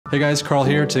Hey guys, Carl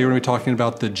here. Today we're going to be talking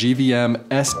about the GVM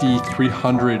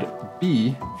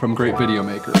SD300B from Great Video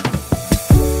Maker.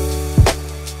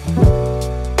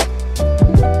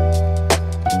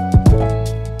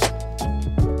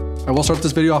 I will start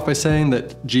this video off by saying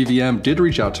that GVM did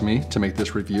reach out to me to make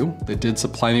this review. They did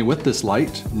supply me with this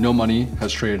light. No money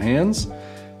has traded hands,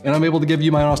 and I'm able to give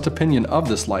you my honest opinion of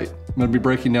this light. I'm going to be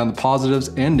breaking down the positives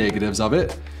and negatives of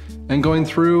it and going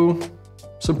through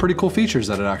some pretty cool features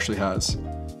that it actually has.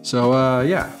 So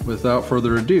yeah, without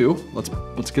further ado,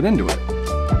 let's get into it.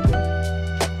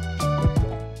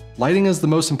 Lighting is the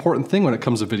most important thing when it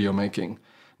comes to video making.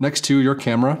 Next to your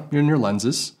camera and your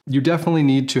lenses, you definitely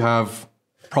need to have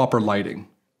proper lighting,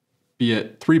 be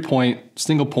it 3-point,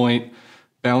 single point,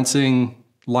 bouncing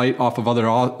light off of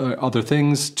other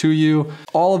things to you.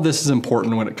 All of this is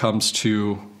important when it comes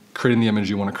to creating the image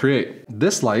you want to create.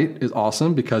 This light is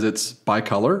awesome because it's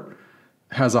bicolor,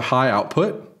 has a high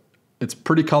output, it's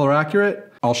pretty color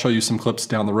accurate. I'll show you some clips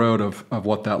down the road of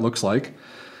what that looks like.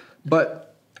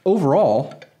 But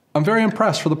overall, I'm very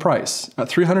impressed for the price. At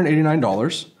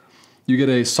 $389, you get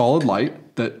a solid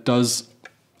light that does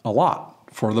a lot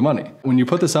for the money. When you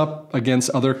put this up against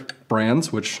other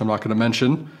brands, which I'm not going to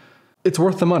mention, it's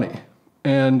worth the money.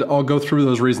 And I'll go through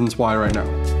those reasons why right now.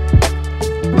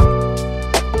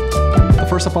 The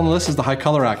first up on the list is the high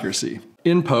color accuracy.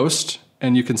 In post,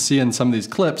 and you can see in some of these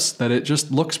clips that it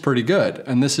just looks pretty good.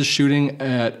 And this is shooting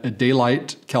at a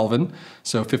daylight Kelvin,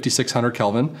 so 5600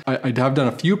 Kelvin. I have done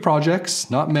a few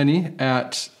projects, not many,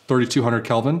 at 3200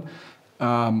 Kelvin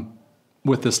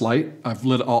with this light.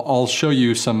 I'll show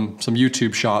you some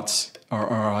YouTube shots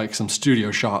or like some studio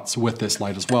shots with this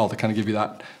light as well to kind of give you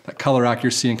that color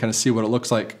accuracy and kind of see what it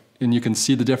looks like. And you can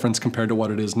see the difference compared to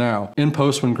what it is now. In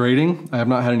post when grading, I have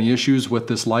not had any issues with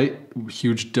this light,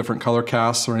 huge different color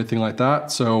casts or anything like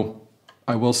that. So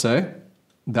I will say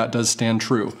that does stand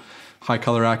true. High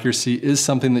color accuracy is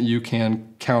something that you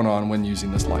can count on when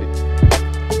using this light.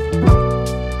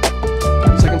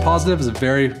 Second positive is a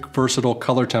very versatile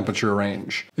color temperature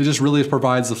range. It just really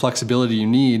provides the flexibility you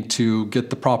need to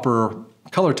get the proper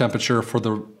color temperature for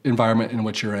the environment in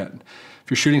which you're in. If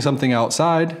you're shooting something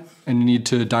outside and you need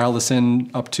to dial this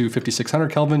in up to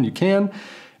 5600 Kelvin, you can.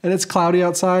 And it's cloudy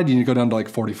outside, you need to go down to like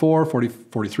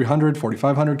 4300,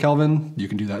 4500 Kelvin, you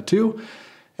can do that too.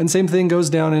 And same thing goes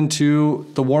down into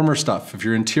the warmer stuff. If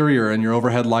your interior and your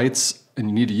overhead lights, and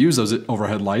you need to use those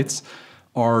overhead lights,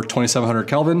 are 2700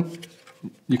 Kelvin,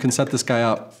 you can set this guy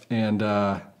up and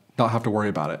not have to worry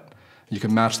about it. You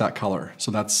can match that color.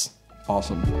 So that's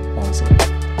awesome, honestly.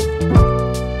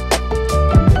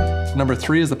 Number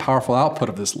 3 is the powerful output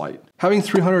of this light. Having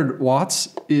 300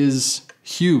 watts is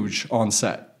huge on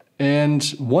set. And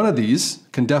one of these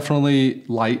can definitely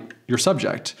light your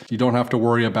subject. You don't have to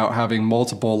worry about having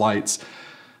multiple lights,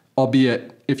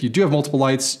 albeit if you do have multiple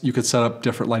lights, you could set up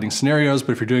different lighting scenarios,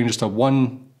 but if you're doing just a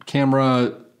one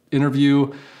camera interview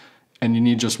and you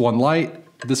need just one light,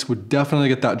 this would definitely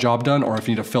get that job done. Or if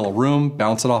you need to fill a room,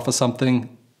 bounce it off of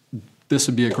something, this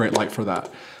would be a great light for that.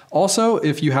 Also,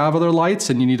 if you have other lights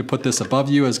and you need to put this above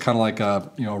you as kind of like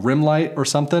a rim light or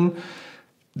something,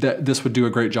 this would do a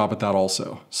great job at that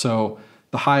also. So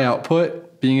the high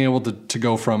output, being able to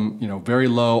go from very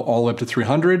low all the way up to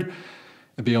 300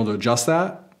 and being able to adjust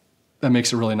that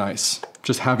makes it really nice.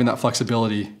 Just having that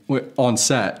flexibility on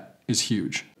set is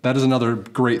huge. That is another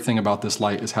great thing about this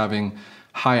light, is having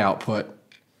high output,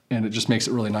 and it just makes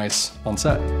it really nice on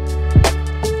set.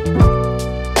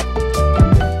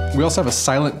 We also have a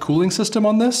silent cooling system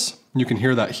on this. You can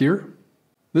hear that here.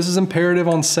 This is imperative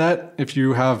on set if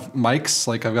you have mics,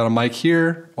 like I've got a mic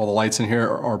here, all the lights in here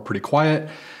are pretty quiet.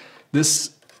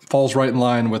 This falls right in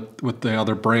line with the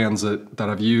other brands that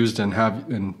I've used and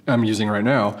I'm using right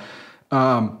now.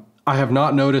 I have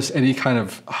not noticed any kind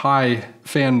of high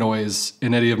fan noise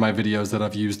in any of my videos that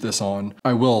I've used this on.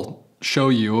 I will show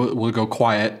you, we'll go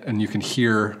quiet and you can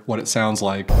hear what it sounds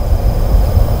like.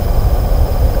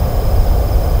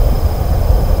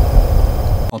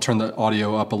 I'll turn the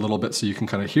audio up a little bit so you can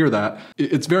kind of hear that.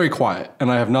 It's very quiet, and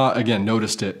I have not, again,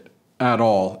 noticed it at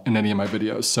all in any of my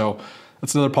videos. So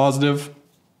that's another positive.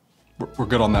 We're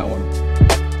good on that one.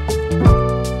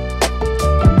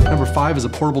 Number 5 is a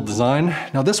portable design.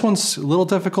 Now this one's a little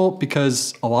difficult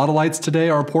because a lot of lights today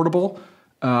are portable.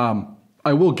 I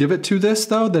will give it to this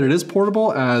though, that it is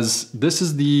portable, as this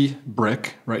is the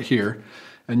brick right here,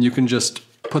 and you can just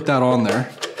put that on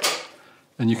there.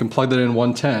 And you can plug that in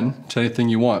 110 to anything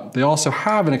you want. They also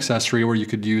have an accessory where you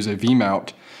could use a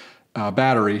V-mount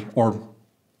battery, or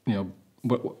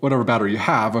whatever battery you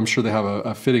have. I'm sure they have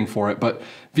a fitting for it, but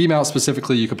V-mount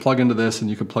specifically, you could plug into this and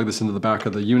you could plug this into the back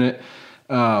of the unit.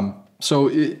 So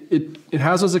it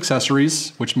has those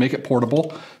accessories which make it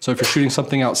portable. So if you're shooting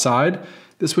something outside,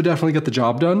 this would definitely get the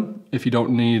job done if you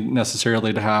don't need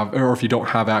necessarily to have, or if you don't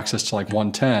have access to like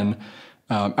 110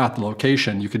 at the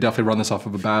location, you could definitely run this off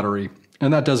of a battery.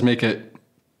 And that does make it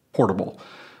portable.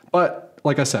 But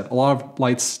like I said, a lot of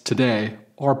lights today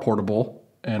are portable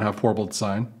and have portable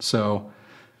design. So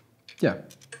yeah,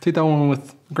 take that one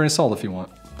with a grain of salt if you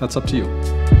want. That's up to you.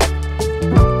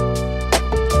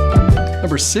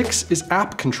 Number 6 is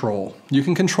app control. You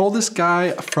can control this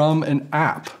guy from an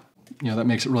app. You know, that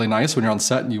makes it really nice when you're on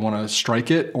set and you want to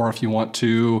strike it, or if you want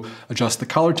to adjust the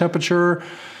color temperature,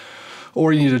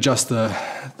 or you need to adjust the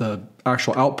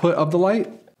actual output of the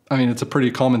light. I mean, it's a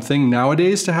pretty common thing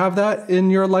nowadays to have that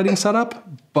in your lighting setup,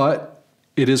 but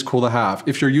it is cool to have.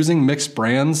 If you're using mixed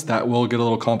brands, that will get a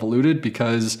little convoluted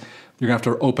because you're gonna have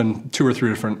to open 2 or 3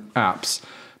 different apps.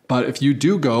 But if you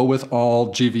do go with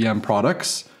all GVM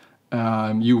products,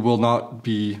 you will not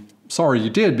be sorry you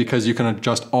did, because you can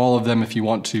adjust all of them if you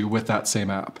want to with that same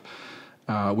app,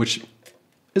 which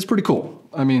is pretty cool.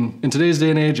 I mean, in today's day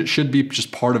and age, it should be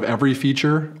just part of every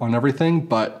feature on everything,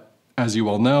 but as you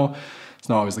all know, it's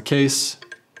not always the case.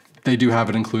 They do have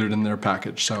it included in their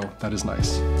package, so that is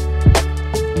nice.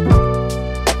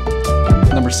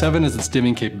 Number 7 is its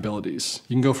dimming capabilities.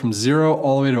 You can go from 0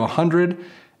 all the way to 100,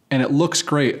 and it looks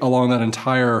great along that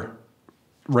entire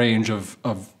range of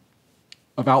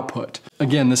output.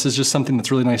 Again, this is just something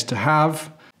that's really nice to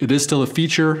have. It is still a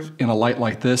feature in a light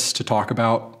like this to talk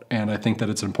about, and I think that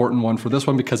it's an important one for this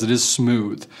one because it is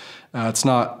smooth. It's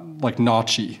not like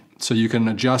notchy, so you can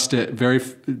adjust it,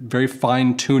 very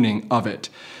fine tuning of it.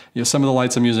 You know, some of the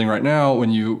lights I'm using right now, when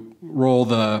you roll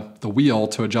the wheel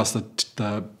to adjust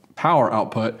the power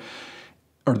output,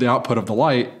 or the output of the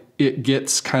light, it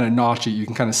gets kind of notchy. You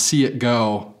can kind of see it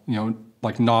go, you know,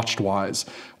 like notched wise.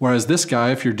 Whereas this guy,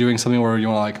 if you're doing something where you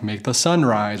want to like make the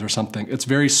sunrise or something, it's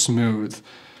very smooth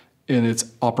in its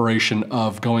operation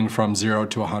of going from 0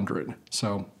 to 100.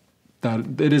 So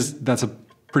that's a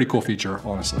pretty cool feature,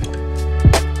 honestly.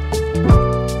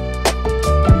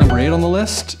 Number 8 on the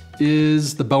list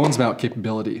is the Bowens mount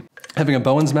capability. Having a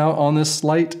Bowens mount on this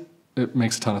light, it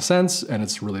makes a ton of sense, and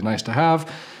it's really nice to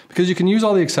have because you can use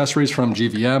all the accessories from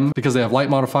GVM because they have light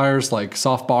modifiers like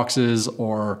soft boxes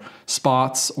or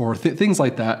spots or things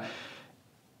like that.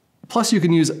 Plus you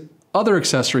can use other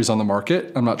accessories on the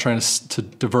market. I'm not trying to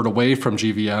divert away from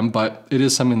GVM, but it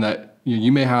is something that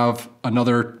you may have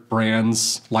another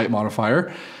brand's light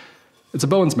modifier. It's a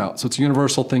Bowens mount, so it's a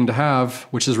universal thing to have,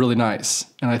 which is really nice.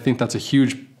 And I think that's a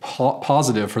huge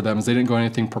positive for them, is they didn't go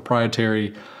anything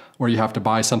proprietary where you have to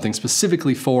buy something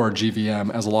specifically for GVM,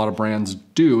 as a lot of brands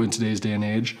do in today's day and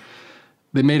age.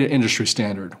 They made it industry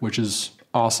standard, which is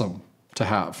awesome to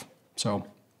have. So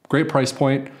great price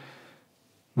point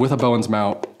with a Bowens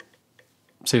mount.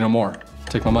 Say no more,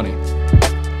 take my money.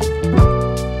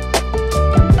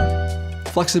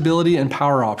 Flexibility and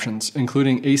power options,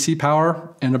 including AC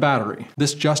power and a battery.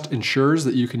 This just ensures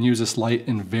that you can use this light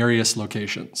in various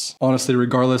locations. Honestly,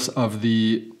 regardless of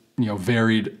the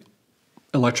varied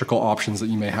electrical options that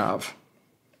you may have.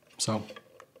 So,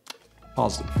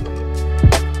 positive.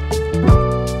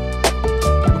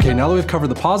 Okay, now that we've covered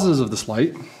the positives of this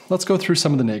light, let's go through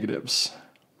some of the negatives.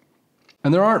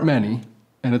 And there aren't many,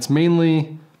 and it's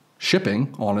mainly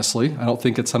shipping, honestly. I don't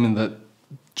think it's something that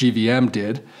GVM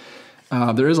did.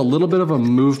 There is a little bit of a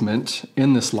movement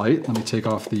in this light. Let me take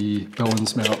off the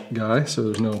Bowens mount guy so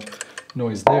there's no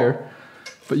noise there.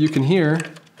 But you can hear,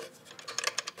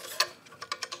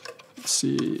 let's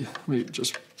see, let me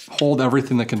just hold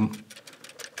everything that can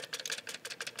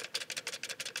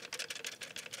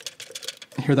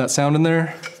hear that sound in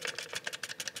there.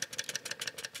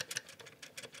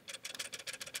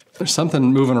 There's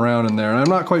something moving around in there, and I'm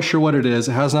not quite sure what it is.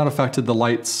 It has not affected the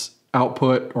light's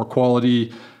output or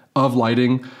quality of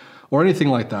lighting or anything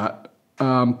like that,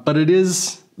 but it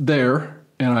is there,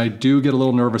 and I do get a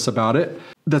little nervous about it.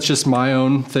 That's just my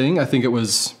own thing. I think it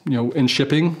was, in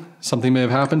shipping, something may have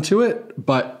happened to it,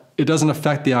 but it doesn't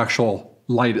affect the actual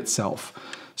light itself.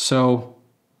 So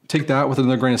take that with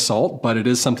another grain of salt, but it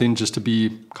is something just to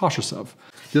be cautious of.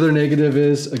 The other negative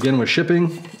is, again, with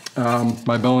shipping,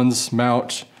 my Bowens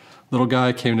mount little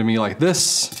guy came to me like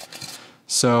this,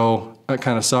 so that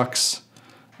kind of sucks.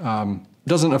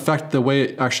 Doesn't affect the way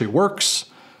it actually works,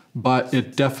 but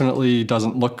it definitely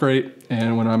doesn't look great.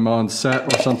 And when I'm on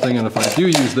set or something, and if I do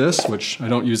use this, which I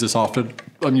don't use this often,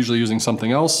 I'm usually using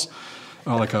something else,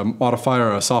 like a modifier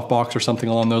or a softbox or something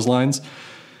along those lines,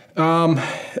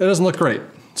 it doesn't look great.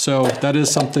 So that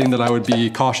is something that I would be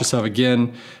cautious of.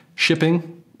 Again,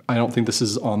 shipping, I don't think this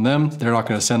is on them. They're not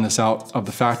going to send this out of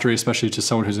the factory, especially to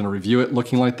someone who's going to review it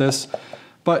looking like this.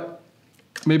 But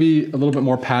maybe a little bit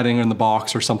more padding in the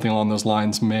box or something along those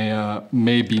lines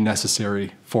may be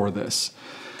necessary for this.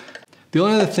 The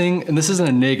only other thing, and this isn't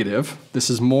a negative, this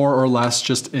is more or less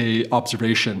just a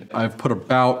observation. I've put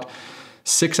about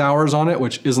 6 hours on it,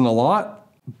 which isn't a lot,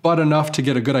 but enough to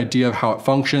get a good idea of how it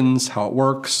functions, how it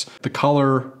works, the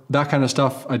color, that kind of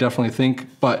stuff I definitely think.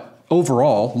 But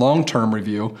overall, long-term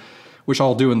review, which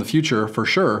I'll do in the future for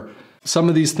sure, some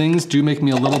of these things do make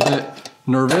me a little bit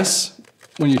nervous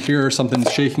when you hear something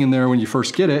shaking in there when you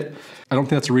first get it. I don't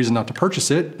think that's a reason not to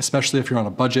purchase it, especially if you're on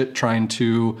a budget trying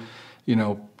to,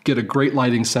 get a great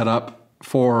lighting setup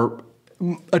for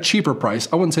a cheaper price.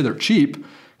 I wouldn't say they're cheap,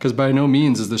 because by no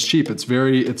means is this cheap. It's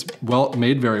well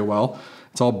made very well.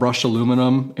 It's all brushed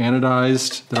aluminum,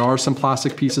 anodized. There are some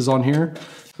plastic pieces on here.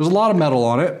 There's a lot of metal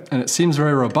on it, and it seems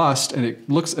very robust, and it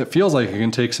feels like it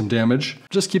can take some damage.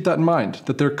 Just keep that in mind,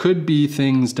 that there could be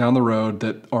things down the road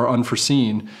that are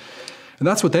unforeseen. And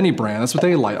that's with any brand, that's with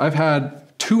any light. I've had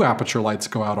 2 aperture lights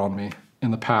go out on me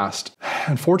in the past.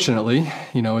 Unfortunately,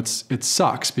 it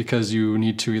sucks because you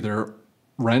need to either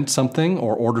rent something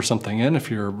or order something in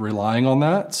if you're relying on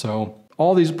that. So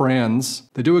all these brands,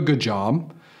 they do a good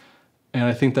job. And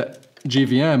I think that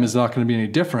GVM is not going to be any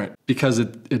different because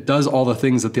it does all the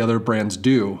things that the other brands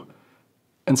do.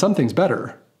 And some things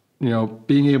better.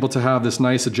 Being able to have this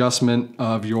nice adjustment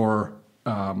of your,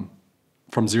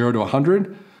 from 0 to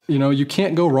 100, you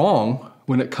can't go wrong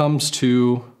when it comes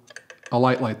to a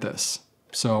light like this.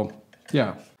 So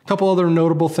yeah, a couple other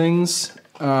notable things.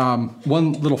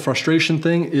 One little frustration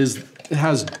thing is it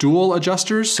has dual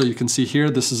adjusters. So you can see here,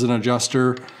 this is an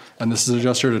adjuster and this is an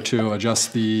adjuster to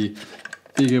adjust being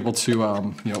able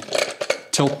to,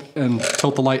 tilt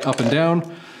the light up and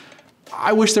down.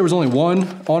 I wish there was only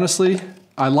one, honestly.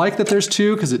 I like that there's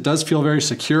 2 because it does feel very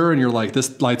secure and you're like,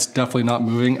 this light's definitely not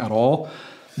moving at all.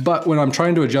 But when I'm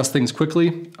trying to adjust things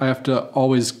quickly, I have to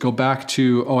always go back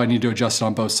to, I need to adjust it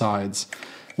on both sides,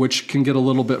 which can get a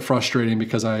little bit frustrating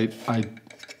because I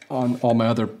on all my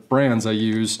other brands I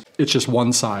use, it's just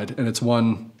one side and it's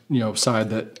one, side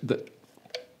that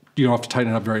you don't have to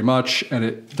tighten it up very much and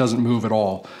it doesn't move at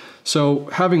all. So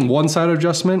having one side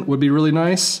adjustment would be really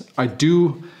nice.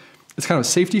 It's kind of a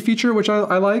safety feature, which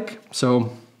I like.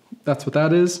 So that's what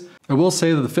that is. I will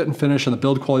say that the fit and finish and the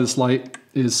build quality of this light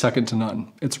is second to none.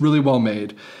 It's really well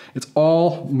made. It's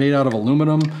all made out of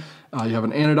aluminum. You have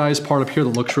an anodized part up here that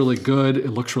looks really good.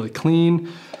 It looks really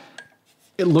clean.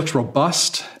 It looks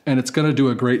robust, and it's gonna do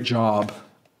a great job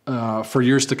for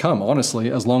years to come,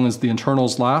 honestly, as long as the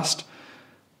internals last.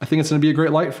 I think it's gonna be a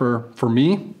great light for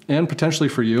me and potentially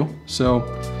for you. So,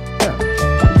 yeah.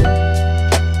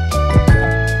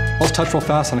 I'll just touch real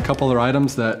fast on a couple other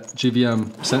items that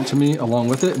GVM sent to me along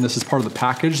with it, and this is part of the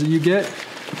package that you get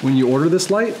when you order this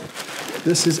light.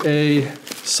 This is a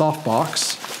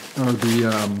softbox, or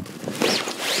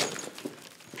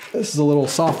this is a little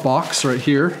softbox right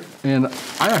here, and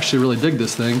I actually really dig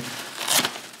this thing.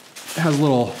 It has a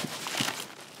little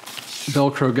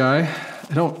Velcro guy.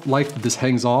 I don't like that this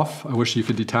hangs off. I wish you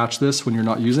could detach this when you're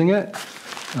not using it.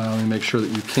 Let me make sure that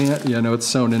you can't. Yeah, no, it's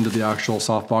sewn into the actual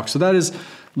softbox. So that is a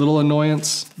little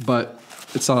annoyance, but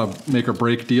it's not a make or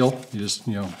break deal. You just,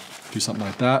 do something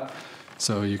like that.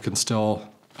 So you can still,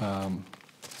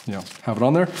 have it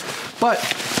on there. But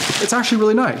it's actually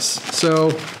really nice. So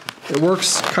it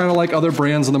works kind of like other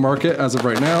brands on the market as of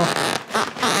right now.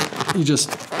 You just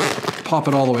pop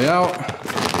it all the way out.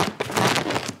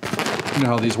 You know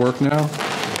how these work now.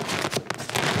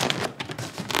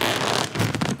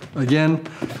 Again,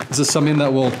 this is something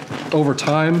that will, over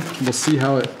time, we'll see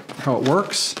how it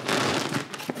works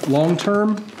long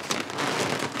term.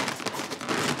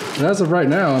 And as of right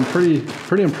now, I'm pretty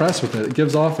impressed with it. It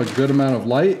gives off a good amount of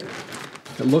light.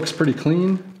 It looks pretty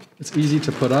clean. It's easy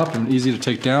to put up and easy to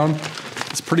take down.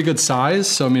 It's pretty good size.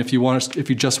 So I mean, if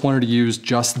you just wanted to use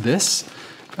just this,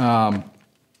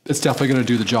 it's definitely going to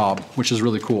do the job, which is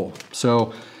really cool.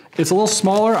 So it's a little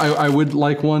smaller. I would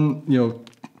like one,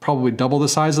 probably double the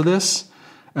size of this,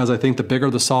 as I think the bigger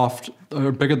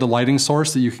the lighting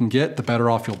source that you can get, the better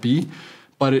off you'll be.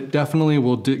 But it definitely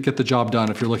will get the job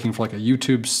done if you're looking for like a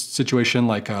YouTube situation,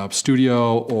 like a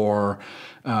studio, or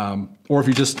if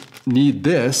you just need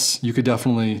this, you could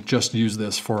definitely just use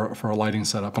this for a lighting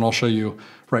setup. And I'll show you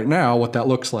right now what that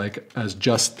looks like as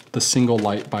just the single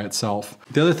light by itself.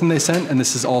 The other thing they sent, and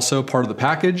this is also part of the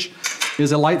package,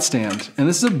 is a light stand. And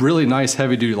this is a really nice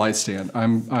heavy duty light stand. I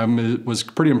was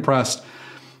pretty impressed.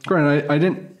 Granted, I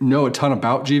didn't know a ton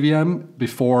about GVM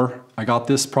before I got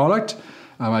this product.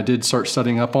 I did start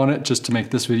studying up on it just to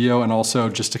make this video and also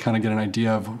just to kind of get an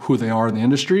idea of who they are in the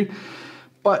industry.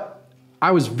 But I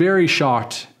was very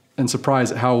shocked and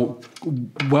surprised at how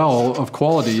well of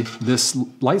quality this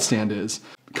light stand is.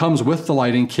 It comes with the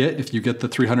lighting kit if you get the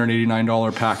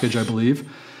 $389 package, I believe,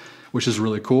 which is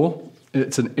really cool.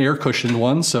 It's an air cushioned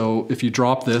one, so if you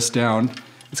drop this down,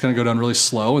 it's gonna go down really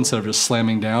slow instead of just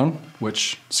slamming down,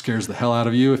 which scares the hell out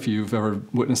of you if you've ever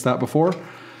witnessed that before.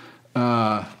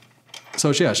 So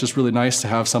yeah, it's just really nice to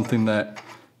have something that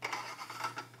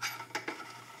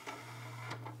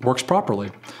works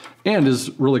properly and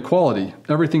is really quality.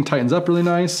 Everything tightens up really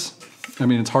nice. I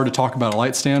mean, it's hard to talk about a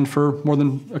light stand for more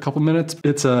than a couple minutes.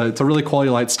 It's a really quality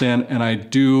light stand, and I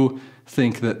do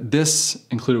think that this,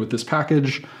 included with this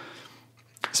package,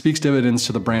 speaks dividends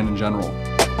to the brand in general.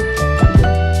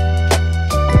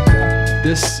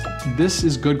 This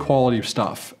is good quality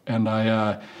stuff, and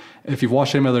if you've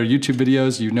watched any of my other YouTube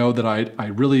videos, you know that I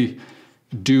really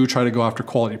do try to go after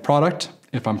quality product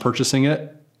if I'm purchasing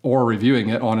it or reviewing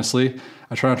it, honestly.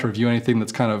 I try not to review anything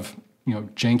that's kind of, you know,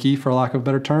 janky, for lack of a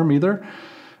better term, either.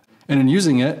 And in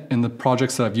using it, in the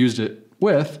projects that I've used it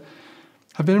with,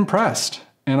 I've been impressed.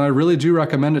 And I really do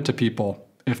recommend it to people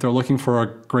if they're looking for a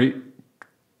great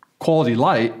quality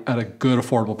light at a good,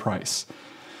 affordable price.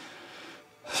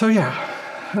 So yeah,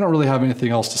 I don't really have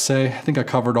anything else to say. I think I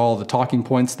covered all the talking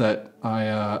points that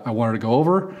I wanted to go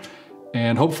over.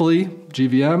 And hopefully,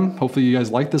 GVM, hopefully you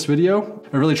guys like this video.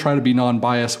 I really try to be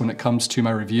non-biased when it comes to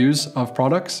my reviews of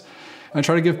products. I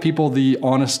try to give people the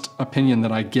honest opinion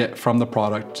that I get from the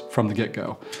product from the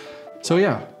get-go. So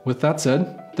yeah, with that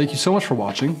said, thank you so much for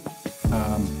watching.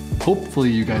 Hopefully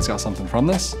you guys got something from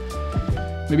this.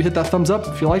 Maybe hit that thumbs up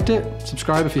if you liked it,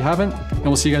 subscribe if you haven't, and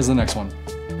we'll see you guys in the next one.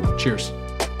 Cheers.